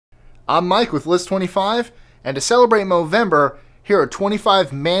I'm Mike with List 25, and to celebrate Movember, here are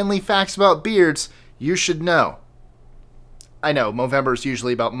 25 manly facts about beards you should know. I know, Movember is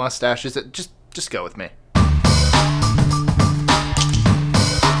usually about mustaches. Just go with me.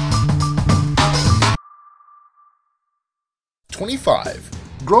 #25.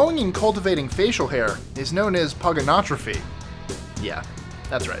 Growing and cultivating facial hair is known as pogonotrophy. Yeah,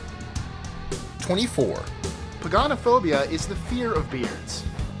 that's right. #24. Pogonophobia is the fear of beards.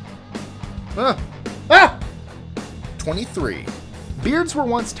 23. Beards were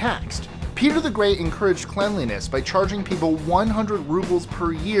once taxed. Peter the Great encouraged cleanliness by charging people 100 rubles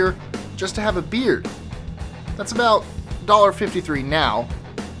per year just to have a beard. That's about $1.53 now.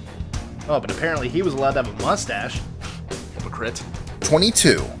 Oh, but apparently he was allowed to have a mustache. Hypocrite.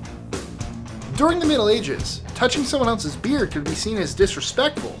 22. During the Middle Ages, touching someone else's beard could be seen as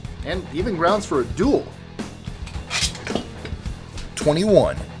disrespectful, and even grounds for a duel.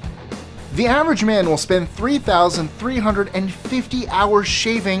 21. The average man will spend 3,350 hours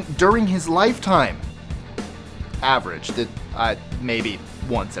shaving during his lifetime. Average. Maybe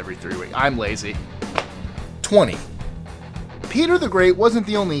once every 3 weeks. I'm lazy. 20. Peter the Great wasn't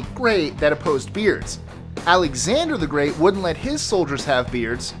the only great that opposed beards. Alexander the Great wouldn't let his soldiers have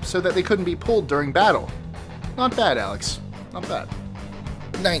beards so that they couldn't be pulled during battle. Not bad, Alex. Not bad.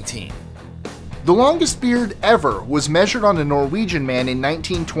 19. The longest beard ever was measured on a Norwegian man in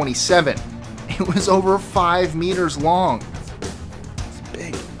 1927. It was over 5 meters long. It's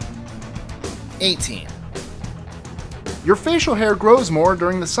big. 18. Your facial hair grows more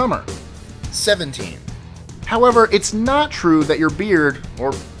during the summer. 17. However, it's not true that your beard,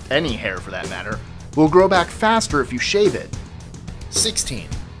 or any hair for that matter, will grow back faster if you shave it. 16.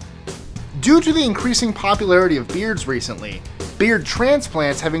 Due to the increasing popularity of beards recently, beard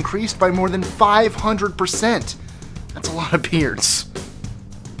transplants have increased by more than 500%. That's a lot of beards.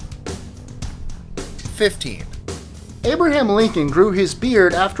 15. Abraham Lincoln grew his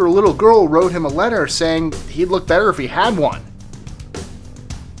beard after a little girl wrote him a letter saying he'd look better if he had one.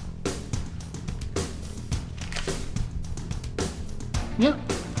 Yeah,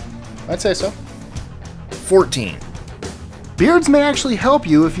 I'd say so. 14. Beards may actually help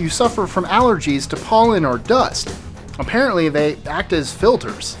you if you suffer from allergies to pollen or dust. Apparently, they act as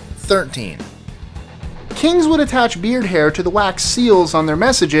filters. 13. Kings would attach beard hair to the wax seals on their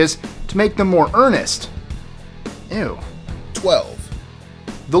messages to make them more earnest. Ew. 12.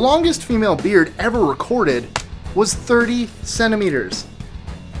 The longest female beard ever recorded was 30 centimeters.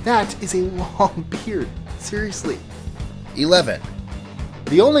 That is a long beard. Seriously. 11.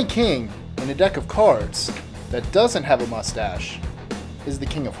 The only king in a deck of cards that doesn't have a mustache is the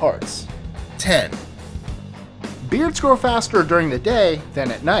King of Hearts. 10. Beards grow faster during the day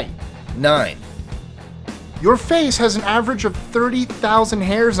than at night. 9. Your face has an average of 30,000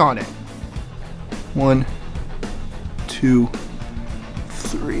 hairs on it. 1, 2,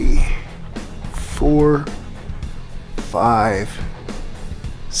 3, 4, 5,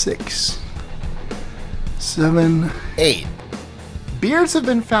 6, 7, 8. Beards have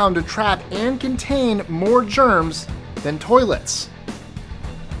been found to trap and contain more germs than toilets.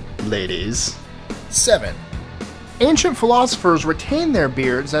 Ladies. 7. Ancient philosophers retained their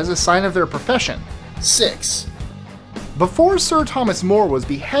beards as a sign of their profession. 6. Before Sir Thomas More was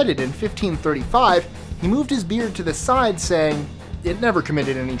beheaded in 1535, he moved his beard to the side, saying it never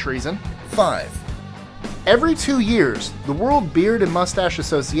committed any treason. 5. Every 2 years, the World Beard and Mustache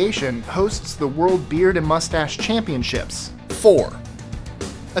Association hosts the World Beard and Mustache Championships. 4.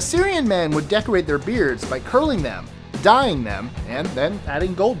 Assyrian men would decorate their beards by curling them, dyeing them, and then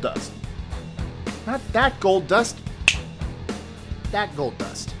adding gold dust. Not that gold dust. That gold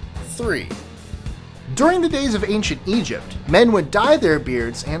dust. 3. During the days of ancient Egypt, men would dye their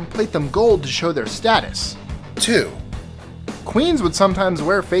beards and plate them gold to show their status. 2. Queens would sometimes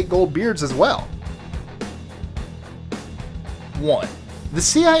wear fake gold beards as well. 1. The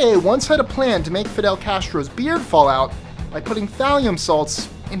CIA once had a plan to make Fidel Castro's beard fall out by putting thallium salts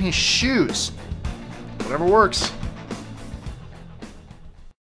in his shoes. Whatever works.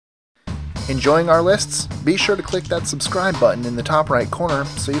 Enjoying our lists? Be sure to click that subscribe button in the top right corner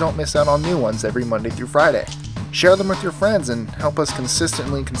so you don't miss out on new ones every Monday through Friday. Share them with your friends and help us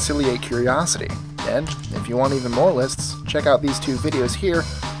consistently conciliate curiosity. And if you want even more lists, check out these 2 videos here,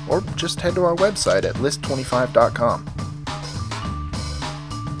 or just head to our website at list25.com.